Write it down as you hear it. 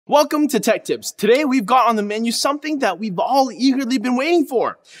Welcome to Tech Tips. Today we've got on the menu something that we've all eagerly been waiting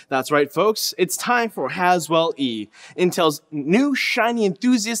for. That's right, folks. It's time for Haswell-E, Intel's new shiny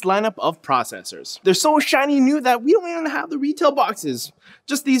Enthusiast lineup of processors. They're so shiny and new that we don't even have the retail boxes.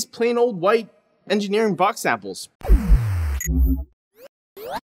 Just these plain old white engineering box samples.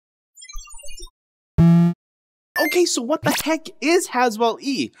 Okay, so what the heck is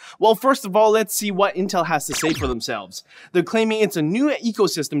Haswell-E? Well, first of all, let's see what Intel has to say for themselves. They're claiming it's a new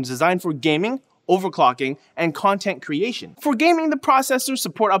ecosystem designed for gaming, overclocking, and content creation. For gaming, the processors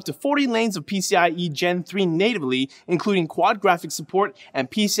support up to 40 lanes of PCIe Gen 3 natively, including quad graphics support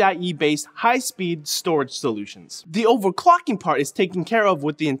and PCIe-based high-speed storage solutions. The overclocking part is taken care of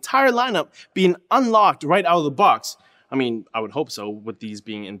with the entire lineup being unlocked right out of the box. I mean, I would hope so, with these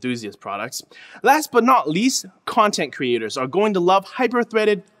being Enthusiast products. Last but not least, content creators are going to love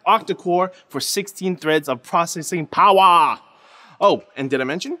hyper-threaded octa-core for 16 threads of processing power. Oh, and did I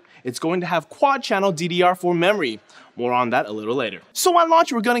mention? It's going to have quad-channel DDR4 memory. More on that a little later. So at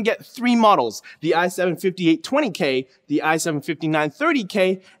launch, we're going to get three models: the i7-5820K, the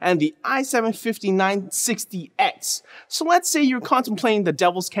i7-5930K, and the i7-5960X. So let's say you're contemplating the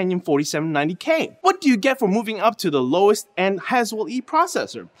Devil's Canyon 4790K. What do you get for moving up to the lowest end Haswell-E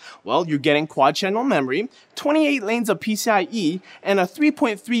processor? Well, you're getting quad-channel memory, 28 lanes of PCIe, and a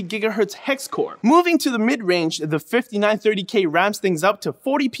 3.3 GHz hex core. Moving to the mid-range, the 5930K ramps things up to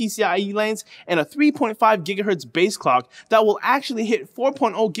 40 PCIe lanes and a 3.5 GHz base clock that will actually hit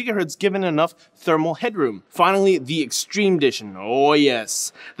 4.0 GHz given enough thermal headroom. Finally, the Extreme Edition. Oh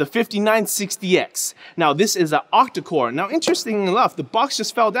yes, the 5960X. Now this is an octa-core. Now interestingly enough, the box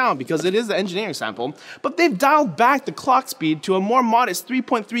just fell down because it is an engineering sample, but they've dialed back the clock speed to a more modest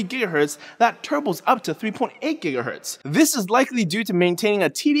 3.3 GHz that turbos up to 3.8 GHz. This is likely due to maintaining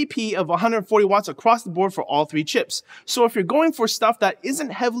a TDP of 140 watts across the board for all three chips. So if you're going for stuff that isn't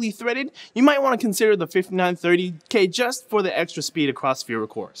heavily threaded, you might want to consider the 5930K just for the extra speed across fewer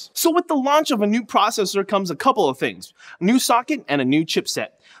cores. So with the launch of a new processor comes a couple of things: a new socket and a new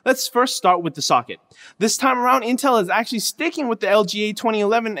chipset. Let's first start with the socket. This time around, Intel is actually sticking with the LGA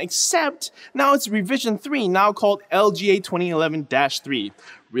 2011, except now it's revision 3, now called LGA 2011-3.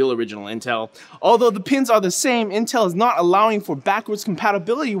 Real original Intel. Although the pins are the same, Intel is not allowing for backwards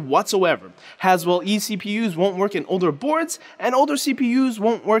compatibility whatsoever. Haswell-E CPUs won't work in older boards, and older CPUs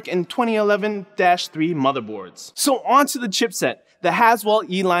won't work in 2011-3 motherboards. So on to the chipset. The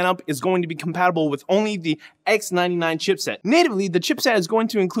Haswell-E lineup is going to be compatible with only the X99 chipset. Natively, the chipset is going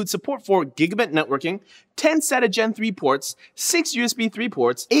to include support for gigabit networking, 10 SATA Gen 3 ports, 6 USB 3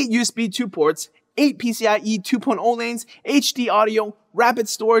 ports, 8 USB 2 ports, 8 PCIe 2.0 lanes, HD audio, rapid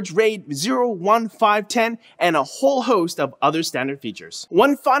storage RAID 0, 1, 5, 10, and a whole host of other standard features.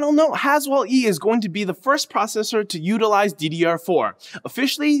 One final note, Haswell-E is going to be the first processor to utilize DDR4.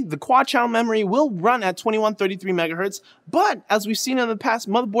 Officially, the quad-channel memory will run at 2133 MHz, but as we've seen in the past,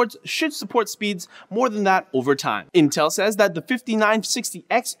 motherboards should support speeds more than that over time. Intel says that the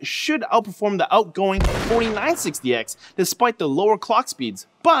 5960X should outperform the outgoing 4960X despite the lower clock speeds.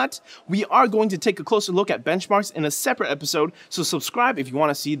 But we are going to take a closer look at benchmarks in a separate episode, so subscribe if you want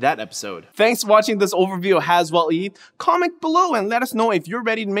to see that episode. Thanks for watching this overview of Haswell-E. Comment below and let us know if you're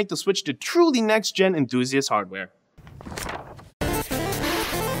ready to make the switch to truly next-gen Enthusiast hardware.